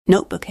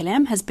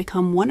NotebookLM has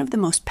become one of the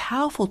most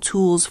powerful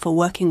tools for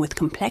working with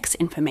complex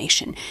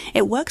information.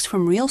 It works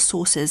from real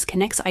sources,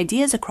 connects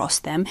ideas across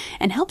them,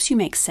 and helps you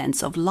make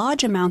sense of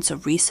large amounts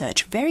of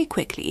research very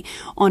quickly.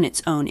 On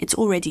its own, it's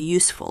already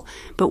useful.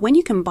 But when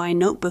you combine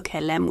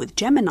NotebookLM with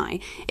Gemini,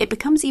 it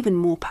becomes even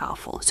more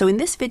powerful. So in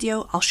this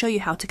video, I'll show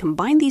you how to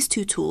combine these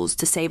two tools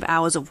to save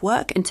hours of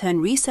work and turn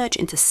research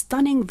into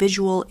stunning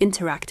visual,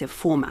 interactive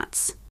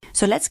formats.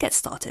 So let's get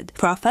started.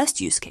 For our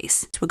first use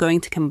case, we're going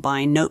to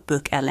combine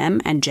NotebookLM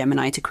and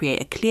Gemini to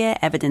create a clear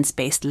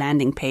evidence-based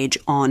landing page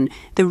on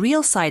the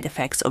real side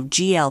effects of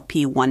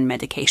GLP-1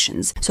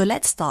 medications. So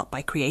let's start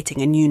by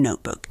creating a new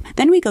notebook.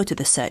 Then we go to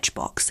the search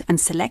box and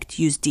select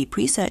Use Deep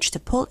Research to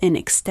pull in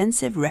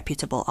extensive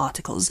reputable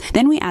articles.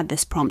 Then we add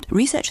this prompt,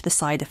 research the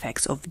side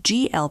effects of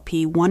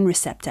GLP-1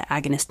 receptor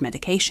agonist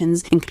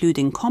medications,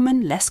 including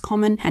common, less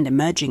common, and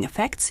emerging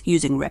effects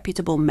using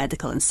reputable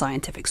medical and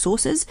scientific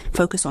sources.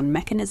 Focus on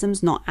mechanisms,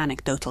 not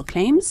anecdotal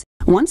claims.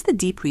 Once the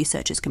deep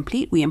research is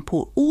complete, we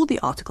import all the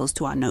articles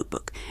to our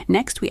notebook.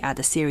 Next, we add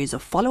a series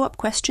of follow-up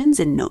questions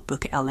in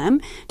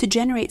NotebookLM to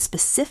generate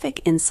specific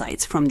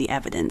insights from the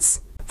evidence.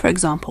 For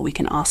example, we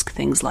can ask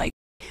things like,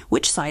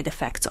 which side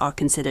effects are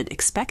considered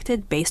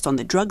expected based on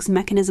the drug's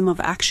mechanism of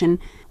action?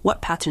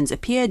 What patterns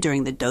appear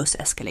during the dose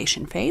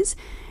escalation phase?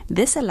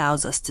 This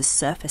allows us to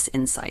surface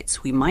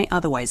insights we might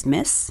otherwise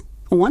miss.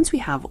 Once we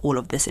have all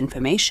of this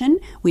information,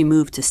 we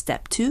move to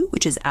step 2,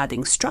 which is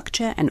adding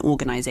structure and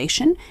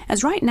organization.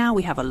 As right now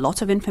we have a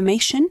lot of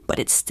information, but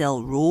it's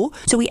still raw.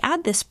 So we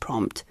add this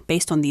prompt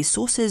based on these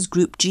sources,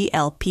 group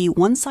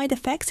GLP-1 side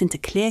effects into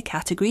clear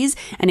categories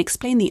and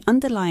explain the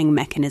underlying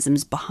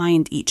mechanisms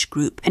behind each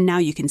group. And now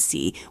you can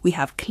see we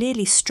have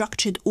clearly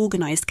structured,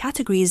 organized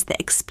categories that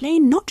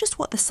explain not just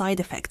what the side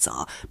effects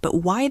are,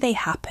 but why they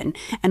happen.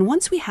 And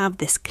once we have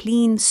this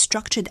clean,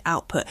 structured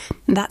output,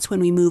 that's when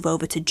we move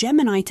over to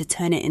Gemini to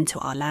turn it into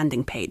our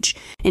landing page.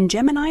 In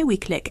Gemini, we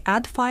click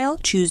Add File,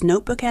 choose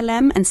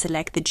NotebookLM, and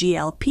select the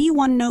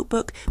GLP-1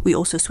 notebook. We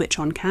also switch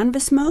on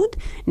Canvas mode.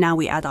 Now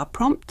we add our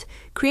prompt.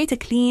 Create a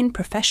clean,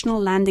 professional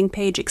landing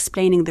page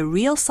explaining the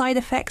real side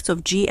effects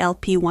of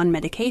GLP-1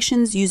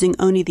 medications using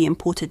only the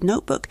imported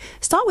notebook.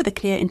 Start with a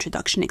clear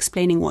introduction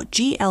explaining what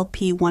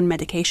GLP-1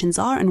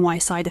 medications are and why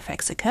side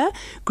effects occur.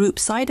 Group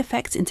side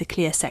effects into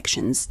clear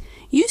sections.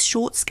 Use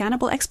short,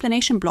 scannable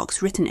explanation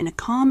blocks written in a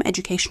calm,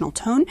 educational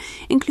tone.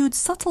 Include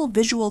subtle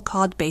visual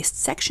card-based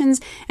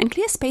sections and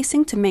clear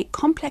spacing to make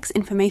complex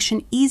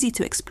information easy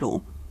to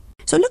explore.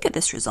 So look at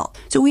this result.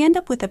 So we end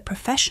up with a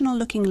professional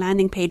looking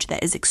landing page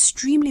that is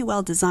extremely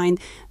well designed.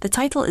 The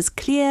title is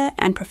clear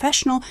and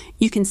professional.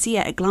 You can see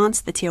at a glance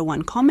the tier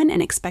 1 common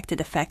and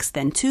expected effects,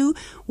 then 2,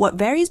 what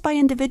varies by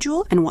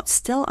individual and what's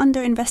still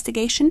under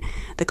investigation.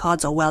 The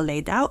cards are well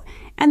laid out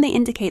and they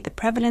indicate the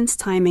prevalence,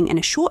 timing, and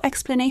a short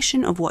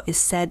explanation of what is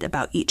said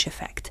about each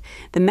effect.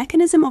 The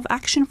mechanism of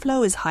action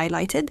flow is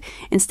highlighted.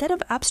 Instead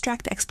of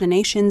abstract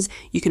explanations,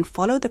 you can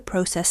follow the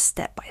process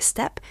step by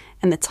step,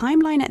 and the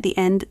timeline at the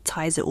end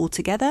ties it all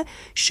together,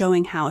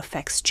 showing how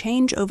effects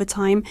change over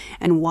time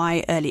and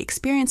why early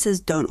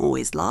experiences don't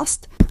always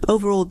last.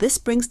 Overall, this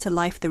brings to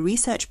life the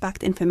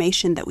research-backed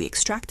information that we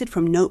extracted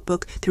from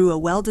Notebook through a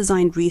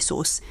well-designed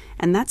resource,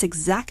 and that's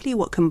exactly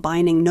what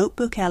combining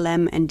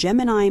NotebookLM and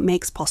Gemini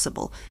makes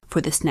possible.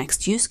 For this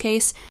next use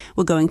case,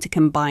 we're going to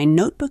combine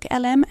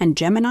NotebookLM and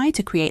Gemini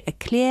to create a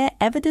clear,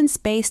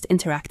 evidence-based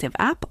interactive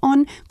app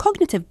on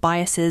cognitive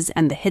biases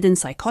and the hidden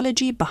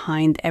psychology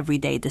behind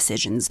everyday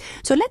decisions.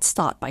 So let's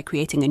start by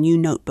creating a new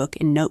notebook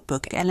in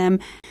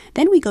NotebookLM.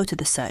 Then we go to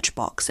the search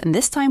box, and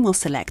this time we'll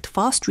select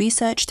Fast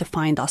Research to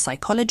find our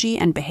psychology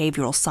and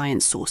behavioral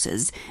science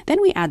sources.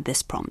 Then we add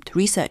this prompt,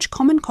 research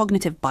common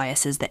cognitive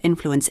biases that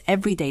influence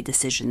everyday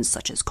decisions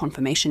such as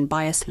confirmation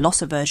bias,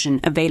 loss aversion,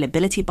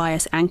 availability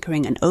bias,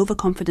 anchoring, and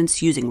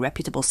overconfidence using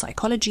reputable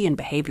psychology and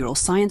behavioral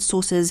science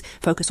sources.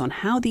 Focus on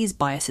how these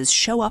biases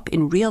show up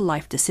in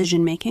real-life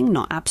decision-making,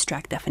 not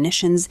abstract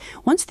definitions.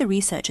 Once the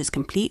research is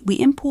complete, we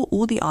import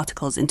all the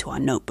articles into our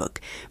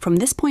notebook. From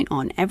this point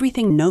on,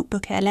 everything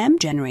NotebookLM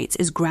generates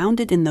is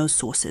grounded in those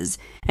sources.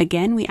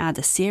 Again, we add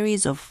a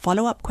series of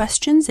follow-up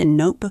questions in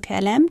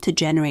NotebookLM to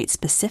generate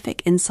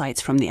specific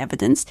insights from the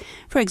evidence.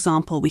 For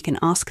example, we can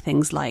ask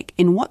things like,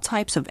 in what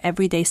types of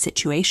everyday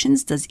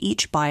situations does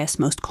each bias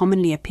most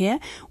commonly appear?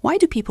 Why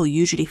do people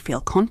usually feel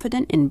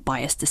confident in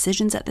biased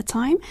decisions at the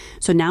time?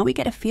 So now we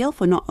get a feel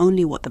for not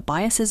only what the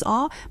biases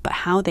are, but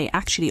how they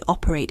actually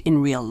operate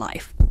in real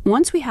life.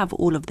 Once we have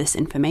all of this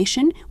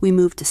information, we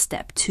move to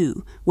step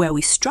 2, where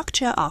we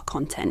structure our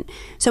content.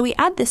 So we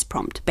add this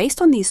prompt.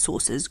 Based on these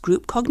sources,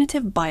 group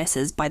cognitive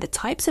biases by the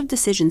types of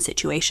decision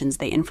situations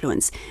they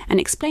influence, and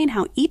explain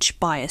how each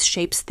bias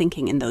shapes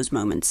thinking in those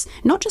moments.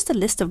 Not just a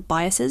list of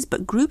biases,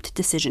 but grouped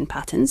decision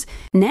patterns.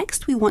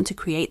 Next, we want to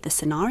create the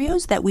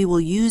scenarios that we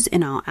will use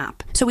in our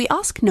app. So we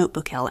ask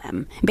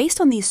NotebookLM,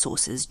 based on these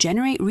sources,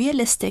 generate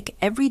realistic,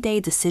 everyday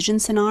decision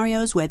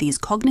scenarios where these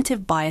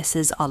cognitive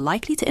biases are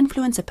likely to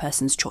influence a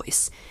person's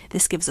choice.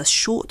 This gives us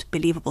short,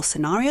 believable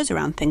scenarios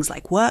around things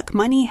like work,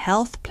 money,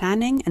 health,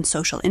 planning, and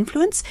social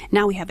influence.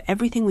 Now we have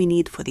everything we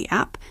need for the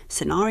app: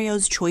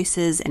 scenarios,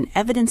 choices, and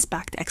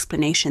evidence-backed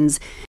explanations.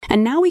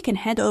 And now we can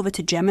head over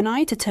to Gemini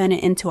to turn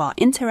it into our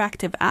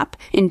interactive app.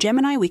 In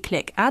Gemini, we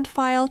click Add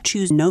File,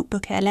 choose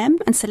NotebookLM,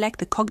 and select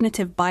the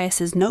Cognitive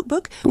Biases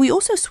notebook. We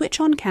also switch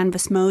on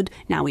Canvas mode.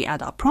 Now we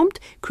add our prompt,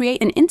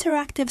 create an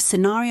interactive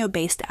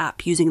scenario-based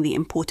app using the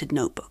imported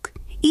notebook.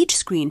 Each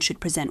screen should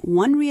present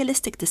one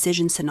realistic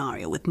decision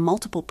scenario with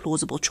multiple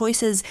plausible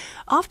choices.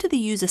 After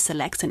the user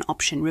selects an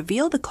option,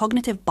 reveal the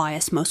cognitive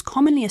bias most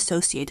commonly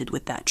associated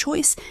with that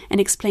choice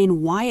and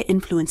explain why it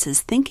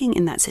influences thinking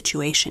in that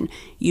situation.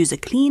 Use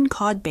a clean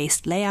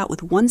card-based layout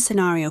with one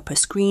scenario per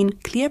screen,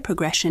 clear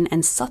progression,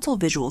 and subtle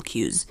visual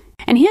cues.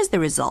 And here's the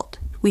result.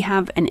 We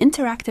have an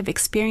interactive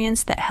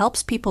experience that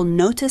helps people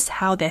notice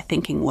how their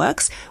thinking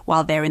works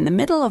while they're in the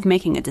middle of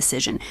making a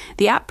decision.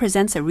 The app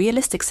presents a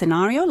realistic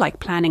scenario like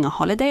planning a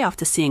holiday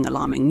after seeing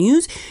alarming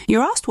news.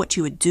 You're asked what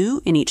you would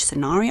do in each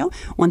scenario.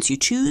 Once you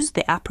choose,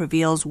 the app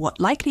reveals what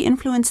likely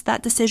influenced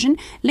that decision,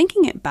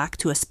 linking it back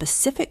to a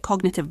specific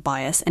cognitive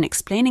bias and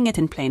explaining it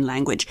in plain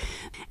language.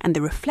 And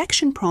the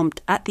reflection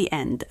prompt at the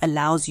end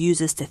allows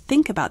users to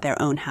think about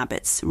their own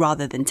habits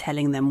rather than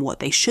telling them what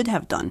they should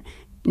have done.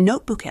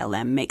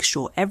 NotebookLM makes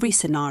sure every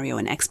scenario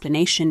and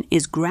explanation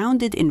is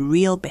grounded in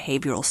real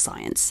behavioral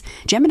science.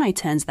 Gemini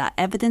turns that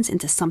evidence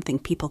into something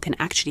people can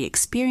actually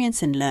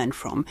experience and learn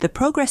from. The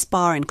progress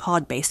bar and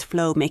card-based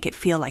flow make it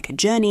feel like a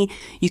journey.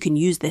 You can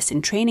use this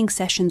in training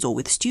sessions or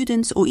with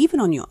students or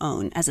even on your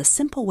own as a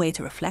simple way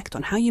to reflect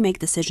on how you make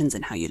decisions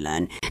and how you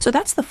learn. So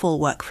that's the full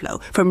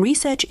workflow, from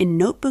research in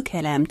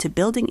NotebookLM to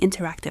building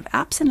interactive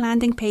apps and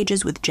landing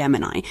pages with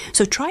Gemini.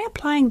 So try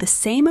applying the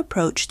same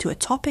approach to a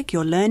topic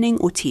you're learning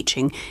or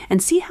teaching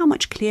and see how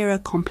much clearer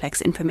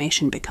complex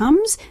information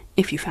becomes.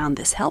 If you found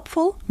this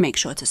helpful, make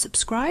sure to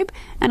subscribe,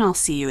 and I'll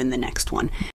see you in the next one.